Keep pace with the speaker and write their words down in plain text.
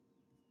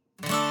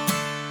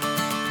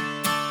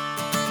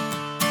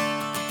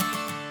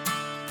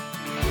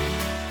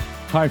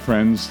Hi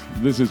friends,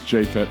 this is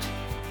Japhet.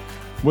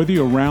 Whether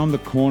you're around the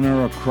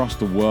corner or across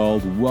the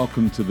world,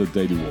 welcome to the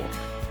Daily Walk.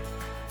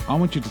 I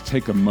want you to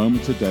take a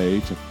moment today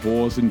to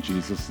pause in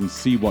Jesus and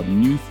see what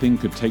new thing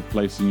could take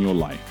place in your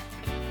life.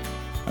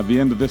 At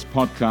the end of this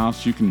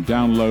podcast, you can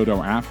download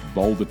our app,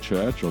 Boulder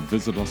Church, or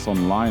visit us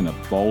online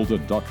at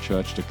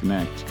boulder.church to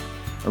connect.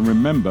 And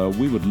remember,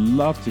 we would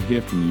love to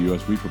hear from you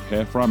as we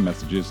prepare for our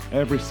messages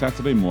every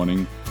Saturday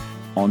morning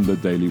on the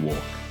Daily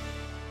Walk.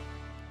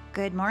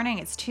 Good morning.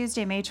 It's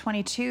Tuesday, May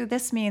 22.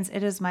 This means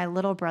it is my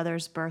little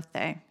brother's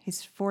birthday.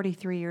 He's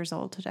 43 years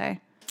old today.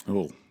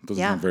 Oh,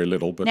 doesn't sound very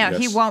little, but now, yes.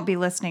 he won't be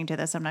listening to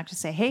this. I'm not going to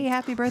say, hey,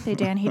 happy birthday,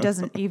 Dan. He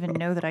doesn't even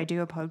know that I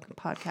do a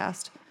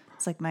podcast.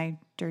 It's like my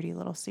dirty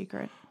little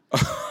secret,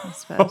 I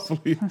suppose.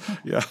 Hopefully,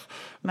 yeah.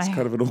 That's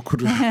kind of an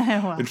awkward,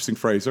 interesting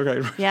phrase.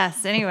 Okay.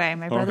 Yes. Anyway,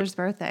 my brother's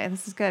birthday.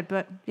 This is good.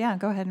 But yeah,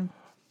 go ahead and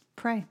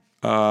pray.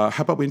 How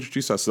about we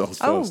introduce ourselves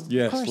first?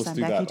 Yes, of course. Let's I'm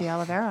do Becky that. De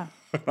Oliveira.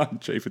 I'm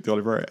Japhet De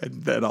Oliveira,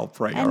 and then I'll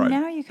pray. And all right.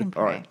 now you can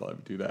pray. All right, let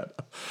me do that.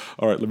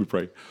 All right, let me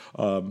pray.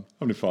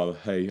 Heavenly Father,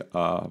 hey,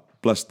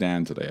 bless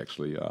Dan today,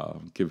 actually.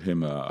 Give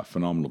him a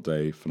phenomenal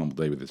day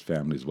with his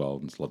family as well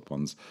and his loved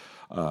ones.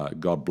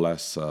 God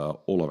bless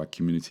all of our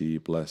community.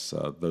 Bless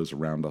those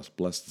around us.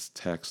 Bless this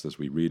text as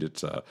we read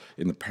it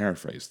in the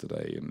paraphrase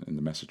today, in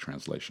the Message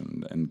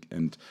translation,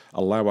 and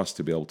allow us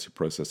to be able to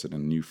process it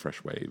in a new,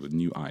 fresh way with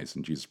new eyes.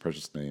 In Jesus'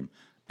 precious name,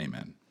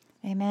 amen.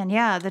 Amen.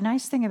 Yeah, the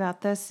nice thing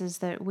about this is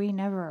that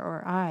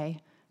I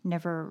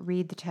never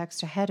read the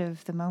text ahead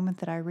of the moment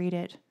that I read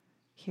it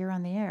here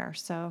on the air.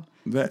 So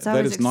it's that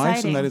always is nice,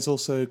 exciting. and that is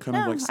also kind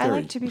of like I scary.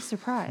 like to be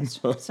surprised.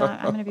 So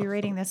I'm going to be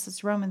reading this.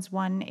 It's Romans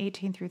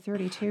 1:18 through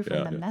 32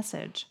 from the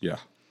Message. Yeah.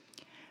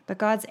 But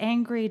God's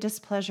angry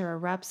displeasure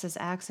erupts as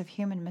acts of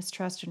human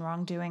mistrust and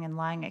wrongdoing and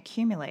lying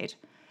accumulate,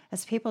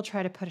 as people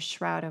try to put a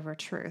shroud over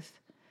truth.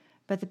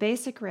 But the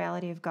basic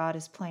reality of God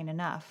is plain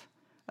enough.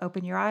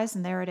 Open your eyes,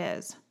 and there it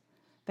is.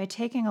 By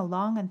taking a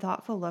long and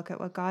thoughtful look at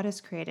what God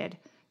has created,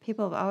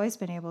 people have always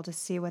been able to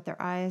see what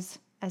their eyes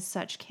as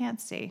such can't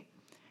see.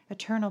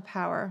 Eternal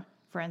power,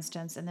 for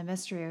instance, and the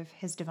mystery of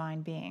his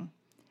divine being.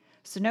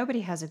 So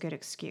nobody has a good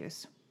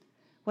excuse.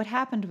 What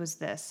happened was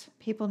this.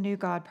 People knew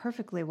God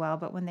perfectly well,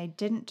 but when they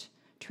didn't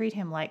treat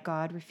him like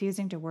God,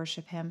 refusing to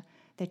worship him,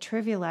 they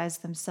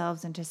trivialized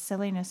themselves into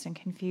silliness and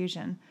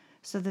confusion,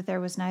 so that there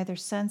was neither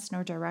sense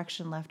nor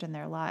direction left in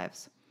their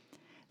lives.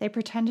 They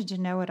pretended to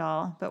know it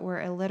all, but were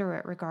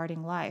illiterate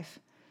regarding life.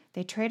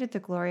 They traded the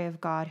glory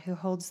of God, who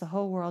holds the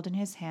whole world in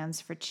his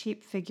hands, for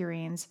cheap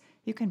figurines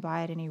you can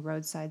buy at any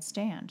roadside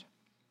stand.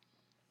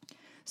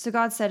 So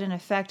God said, in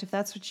effect, if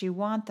that's what you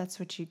want, that's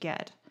what you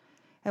get.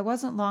 It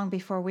wasn't long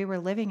before we were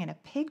living in a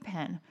pig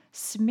pen,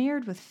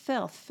 smeared with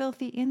filth,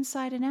 filthy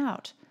inside and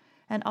out.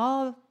 And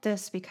all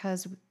this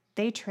because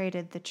they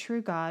traded the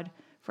true God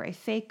for a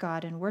fake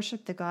God and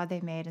worshiped the God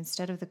they made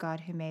instead of the God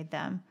who made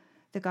them.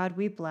 The God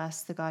we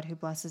bless, the God who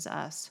blesses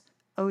us.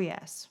 Oh,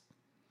 yes.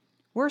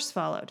 Worse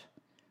followed.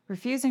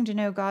 Refusing to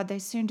know God, they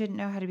soon didn't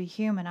know how to be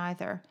human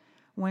either.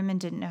 Women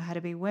didn't know how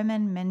to be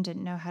women. Men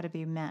didn't know how to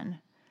be men.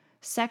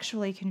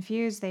 Sexually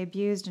confused, they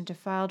abused and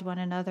defiled one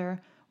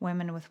another.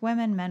 Women with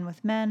women, men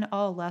with men,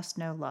 all lust,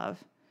 no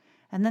love.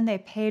 And then they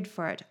paid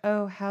for it.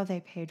 Oh, how they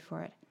paid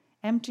for it.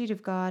 Emptied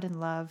of God and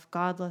love,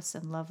 godless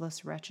and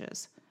loveless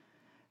wretches.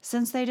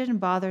 Since they didn't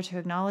bother to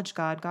acknowledge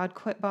God, God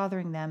quit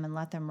bothering them and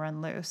let them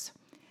run loose.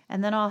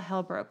 And then all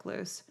hell broke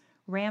loose.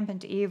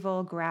 Rampant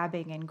evil,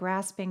 grabbing and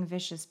grasping,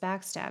 vicious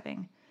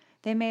backstabbing.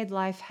 They made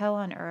life hell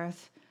on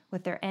earth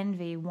with their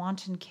envy,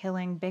 wanton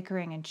killing,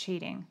 bickering, and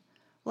cheating.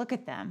 Look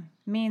at them,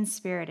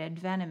 mean-spirited,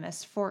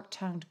 venomous,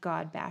 fork-tongued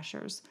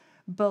God-bashers,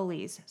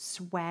 bullies,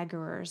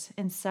 swaggerers,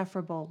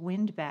 insufferable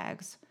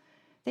windbags.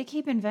 They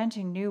keep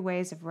inventing new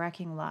ways of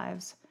wrecking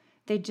lives.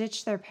 They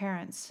ditch their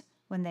parents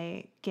when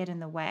they get in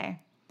the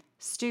way.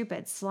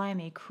 Stupid,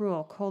 slimy,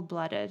 cruel,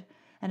 cold-blooded.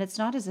 And it's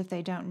not as if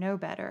they don't know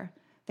better.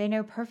 They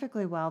know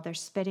perfectly well they're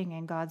spitting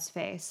in God's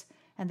face,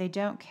 and they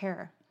don't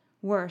care.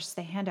 Worse,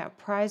 they hand out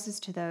prizes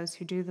to those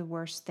who do the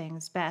worst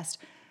things best.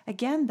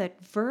 Again, the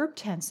verb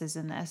tenses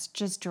in this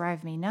just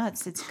drive me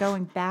nuts. It's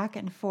going back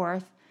and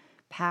forth,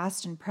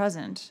 past and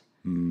present,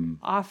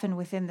 often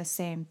within the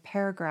same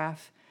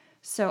paragraph.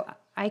 So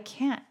I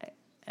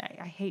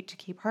hate to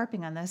keep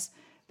harping on this,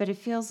 but it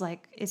feels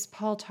like, is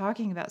Paul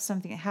talking about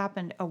something that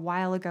happened a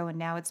while ago and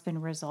now it's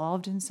been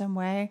resolved in some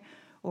way?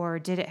 Or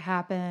did it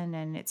happen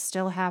and it's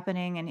still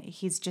happening and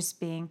he's just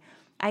being...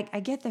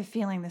 I get the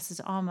feeling this is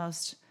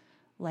almost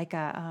like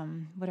a,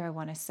 what do I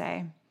want to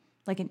say?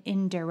 Like an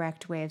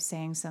indirect way of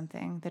saying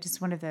something. That is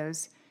one of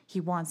those,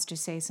 he wants to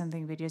say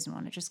something but he doesn't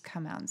want to just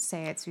come out and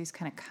say it. So he's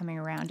kind of coming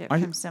around it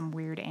from some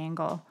weird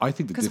angle. I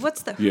think because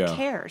who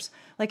cares?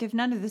 Like if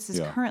none of this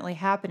is currently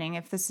happening,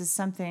 if this is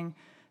something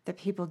that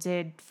people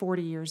did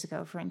 40 years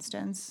ago, for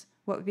instance,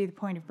 what would be the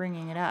point of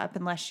bringing it up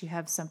unless you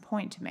have some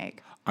point to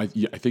make? I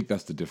think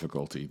that's the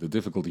difficulty. The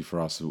difficulty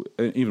for us,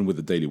 even with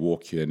the daily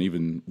walk here, and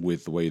even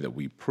with the way that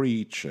we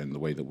preach and the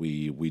way that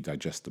we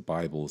digest the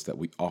Bible, is that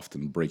we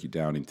often break it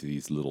down into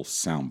these little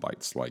sound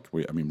bites. Like,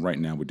 right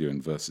now we're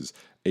doing verses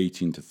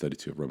 18 to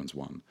 32 of Romans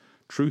 1.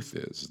 Truth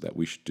is that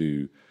we should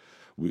do,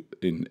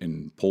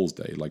 in Paul's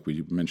day, like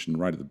we mentioned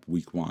right at the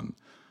week 1,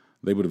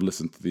 they would have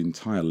listened to the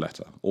entire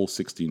letter, all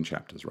 16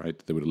 chapters, right?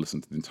 They would have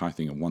listened to the entire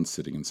thing in one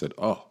sitting and said,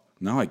 oh,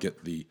 now I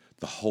get the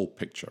whole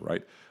picture,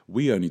 right?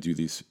 We only do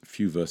these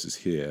few verses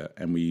here,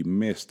 and we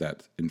miss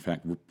that, in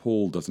fact,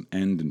 Paul doesn't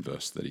end in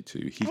verse 32.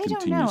 He I continues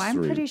don't know. I'm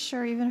through. pretty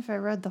sure even if I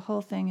read the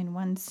whole thing in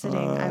one sitting,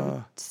 I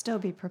would still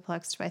be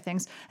perplexed by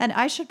things. And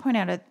I should point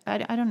out, I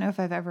don't know if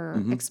I've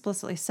ever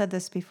explicitly said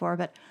this before,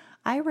 but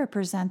I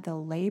represent the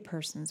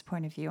layperson's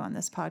point of view on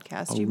this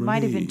podcast. You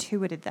might have really?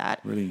 intuited that.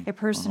 Really? A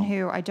person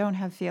who I don't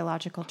have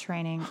theological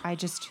training, I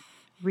just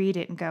read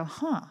it and go,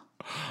 huh,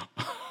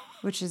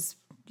 which is,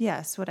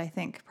 yes, what I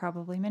think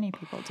probably many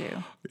people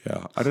do.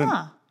 Yeah, I don't.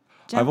 Huh.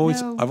 I've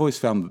know always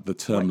found the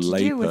term what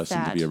to do with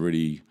layperson to be that. a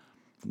really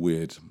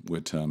weird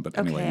term. But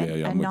anyway, Okay,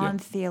 yeah, a I'm with you.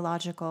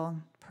 non-theological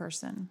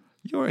person.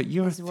 You're a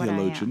is what I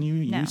theologian. am.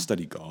 You No.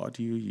 study God.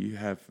 You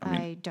have.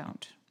 I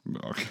don't.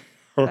 Okay.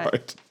 All But-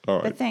 right. All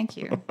right. But thank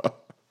you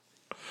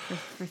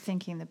for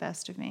thinking the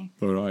best of me.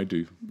 Well, I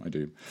do.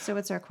 So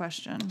what's our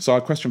question? So our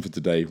question for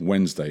today,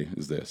 Wednesday,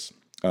 is this: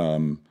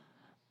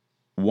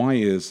 why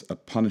is a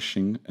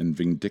punishing and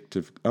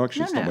vindictive? Oh,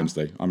 actually, it's not No.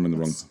 Wednesday. I'm in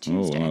the It's wrong.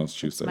 Tuesday. Oh, no, it's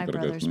Tuesday. It's my Gotta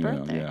brother's go.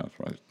 birthday. Yeah, that's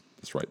right.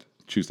 That's right.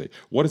 Tuesday.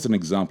 What is an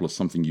example of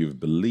something you've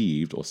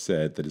believed or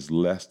said that is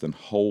less than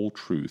whole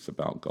truth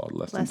about God?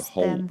 Less than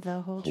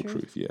the whole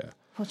truth. Yeah.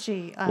 Well,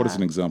 gee, What is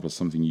an example of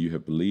something you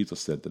have believed or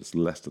said that is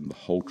less than the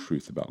whole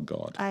truth about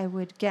God? I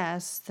would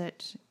guess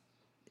that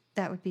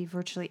would be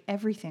virtually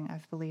everything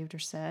I've believed or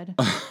said,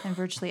 and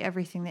virtually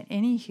everything that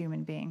any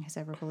human being has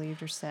ever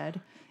believed or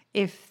said.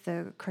 If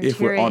the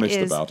criteria honest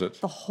is about it.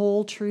 the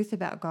whole truth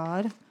about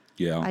God,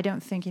 Yeah. I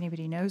don't think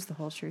anybody knows the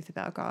whole truth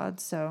about God.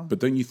 So, But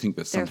don't you think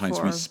that sometimes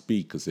we Therefore-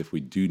 speak as if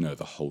we do know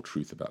the whole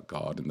truth about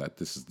God, and that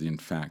this is, in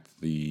fact,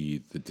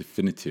 the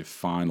definitive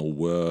final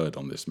word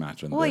on this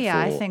matter? And well, yeah,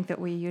 I therefore, think that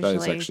we that is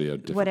usually, actually a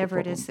difficult whatever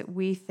it problem. is that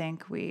we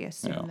think, we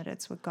assume Yeah. that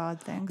it's what God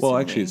thinks. Well,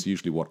 and actually, we- it's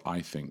usually what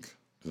I think,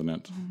 isn't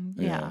it?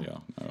 yeah. Yeah.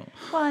 No.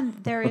 Well, and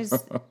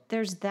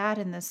there's that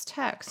in this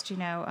text,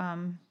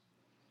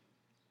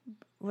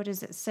 what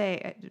does it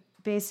say?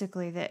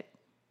 Basically that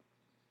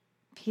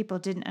people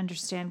didn't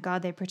understand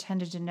God. They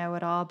pretended to know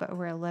it all, but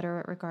were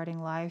illiterate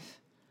regarding life.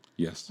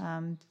 Yes.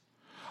 I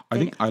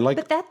think I like.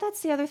 But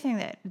that's the other thing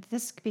that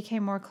this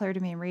became more clear to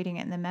me in reading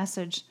it in the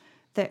Message,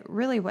 that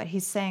really what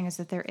he's saying is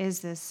that there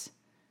is this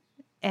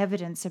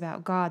evidence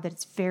about God, that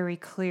it's very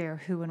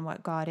clear who and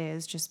what God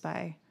is just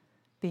by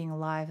being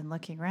alive and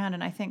looking around.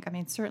 And I think,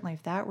 certainly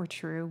if that were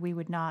true, we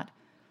would not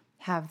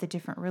have the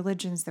different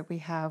religions that we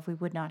have. We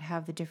would not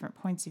have the different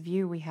points of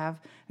view we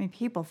have.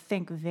 People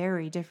think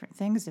very different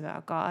things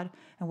about God,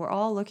 and we're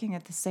all looking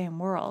at the same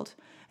world.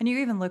 And you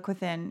even look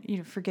within,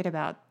 forget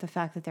about the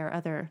fact that there are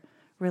other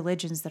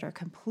religions that are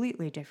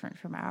completely different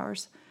from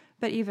ours,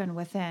 but even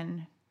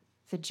within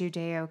the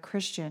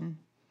Judeo-Christian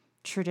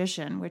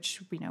tradition,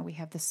 which we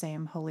have the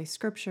same holy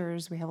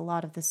scriptures, we have a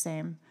lot of the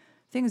same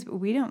things, but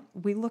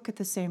we look at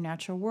the same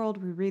natural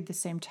world, we read the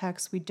same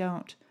texts, we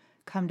don't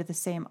come to the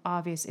same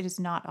obvious. It is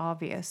not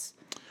obvious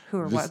who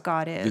or what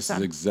God is. This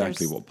is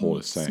exactly what Paul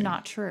is saying. It's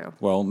not true.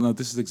 Well, no,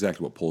 this is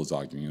exactly what Paul is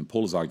arguing. And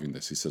Paul is arguing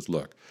this. He says,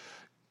 look,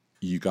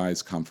 you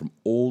guys come from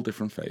all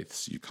different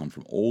faiths. You come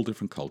from all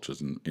different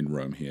cultures in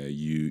Rome here.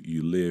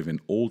 You live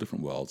in all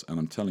different worlds. And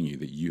I'm telling you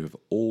that you have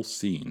all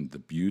seen the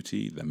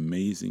beauty, the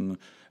amazing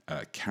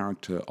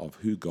character of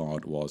who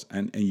God was.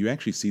 And you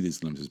actually see these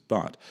glimpses,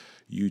 but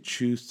you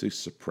choose to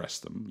suppress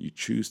them. You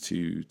choose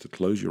to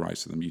close your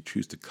eyes to them. You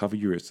choose to cover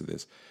your ears to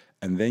this.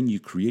 And then you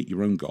create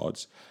your own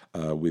gods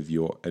with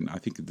your, and I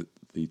think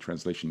the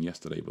translation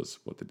yesterday was,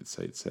 what did it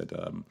say? It said,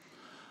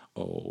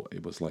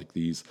 it was like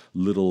these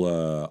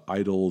little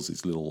idols,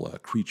 these little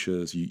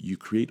creatures. You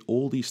create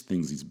all these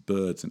things, these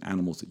birds and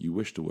animals that you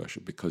wish to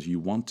worship because you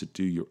want to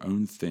do your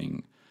own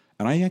thing.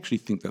 And I actually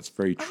think that's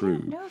very true. I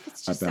don't know if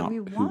it's just that we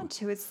want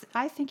to.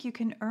 I think you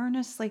can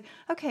earnestly,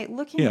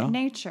 looking Yeah. at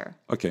nature.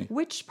 Okay.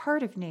 Which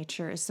part of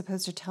nature is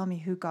supposed to tell me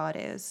who God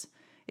is?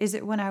 Is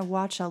it when I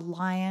watch a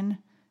lion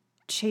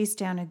chase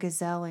down a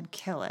gazelle and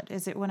kill it?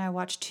 Is it when I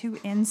watch two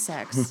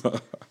insects?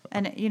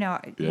 And,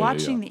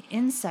 watching the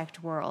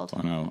insect world.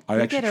 I know. I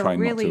you actually get a try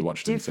not really to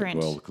watch the insect different-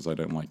 world because I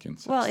don't like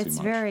insects Well, too it's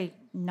much. very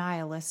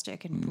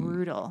nihilistic and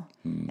brutal.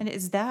 And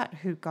is that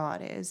who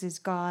God is? Is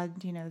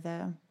God,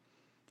 the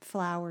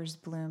flowers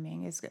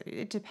blooming?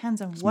 It depends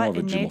on more what of a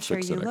in Jim will nature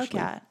fix you it, look actually.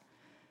 at.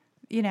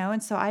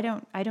 And so I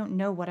don't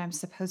know what I'm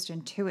supposed to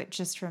intuit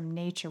just from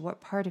nature.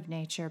 What part of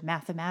nature?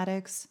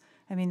 Mathematics?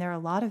 There are a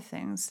lot of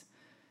things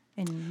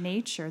in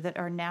nature that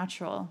are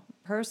natural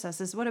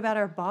processes. What about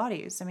our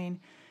bodies?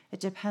 It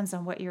depends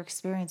on what your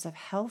experience of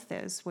health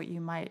is, what you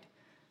might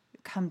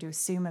come to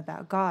assume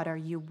about God. Are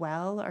you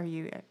well?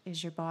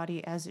 Is your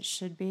body as it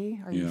should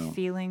be? Are you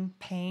feeling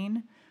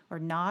pain or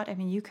not? I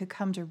mean, you could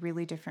come to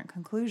really different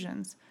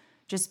conclusions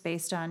just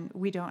based on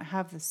we don't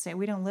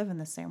live in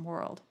the same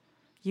world.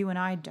 You and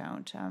I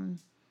don't.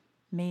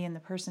 Me and the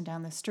person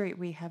down the street,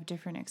 we have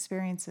different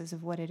experiences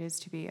of what it is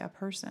to be a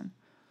person.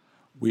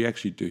 We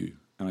actually do.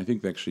 And I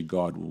think that actually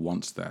God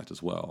wants that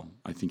as well.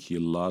 I think he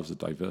loves the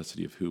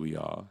diversity of who we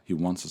are. He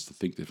wants us to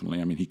think differently.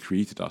 I mean, he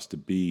created us to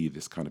be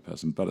this kind of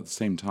person. But at the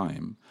same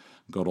time,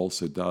 God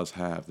also does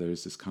there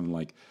is this kind of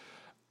like,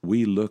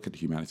 we look at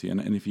humanity.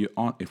 And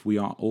if we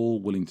are all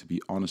willing to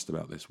be honest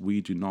about this,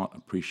 we do not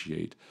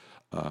appreciate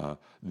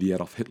the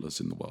Adolf Hitlers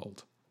in the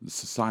world. The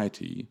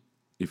society,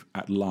 if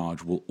at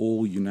large, will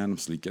all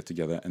unanimously get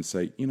together and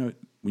say,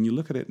 when you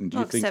look at it, and you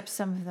think... Except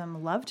some of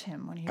them loved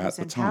him when he was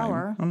in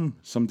power.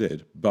 Some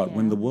did. But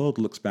when the world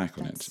looks back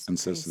on it and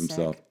says to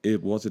themselves,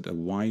 was it a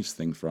wise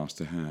thing for us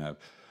to have,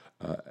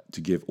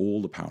 to give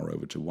all the power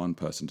over to one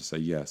person to say,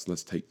 yes,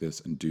 let's take this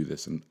and do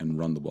this and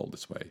run the world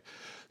this way?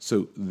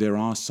 So there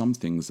are some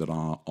things that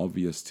are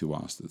obvious to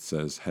us that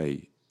says,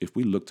 hey, if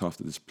we looked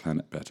after this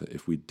planet better,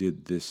 if we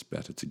did this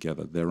better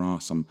together, there are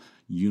some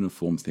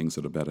uniform things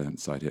that are better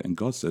inside here. And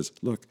God says,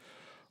 look,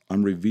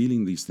 I'm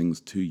revealing these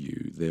things to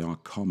you. They are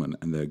common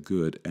and they're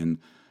good, and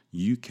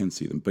you can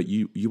see them. But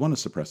you want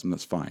to suppress them,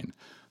 that's fine.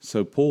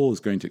 So Paul is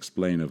going to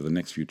explain over the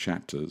next few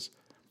chapters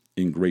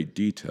in great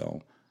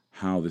detail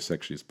how this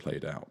actually is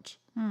played out.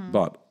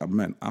 But,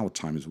 man, our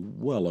time is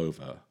well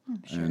over.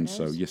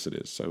 Yes, it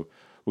is. So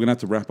we're going to have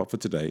to wrap up for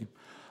today.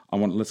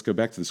 Let's go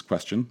back to this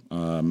question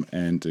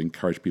and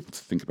encourage people to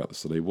think about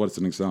this today. What is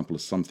an example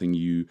of something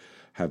you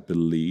have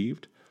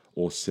believed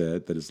or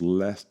said that is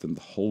less than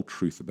the whole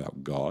truth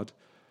about God?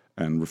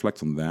 And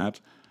reflect on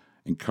that.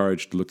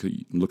 Encouraged to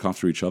look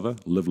after each other,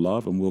 live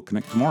love, and we'll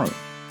connect tomorrow.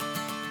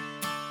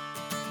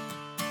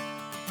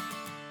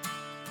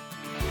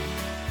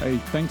 Hey,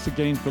 thanks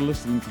again for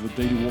listening to the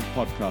Daily Walk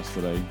podcast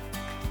today.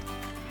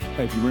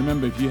 Hey, if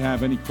you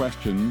have any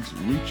questions,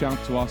 reach out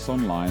to us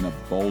online at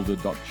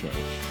boulder.church.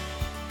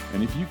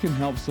 And if you can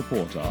help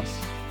support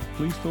us,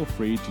 please feel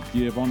free to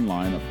give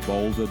online at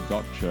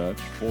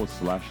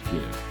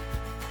boulder.church/give.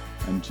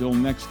 Until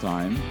next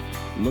time,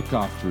 look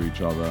after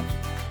each other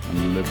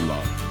and live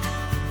love.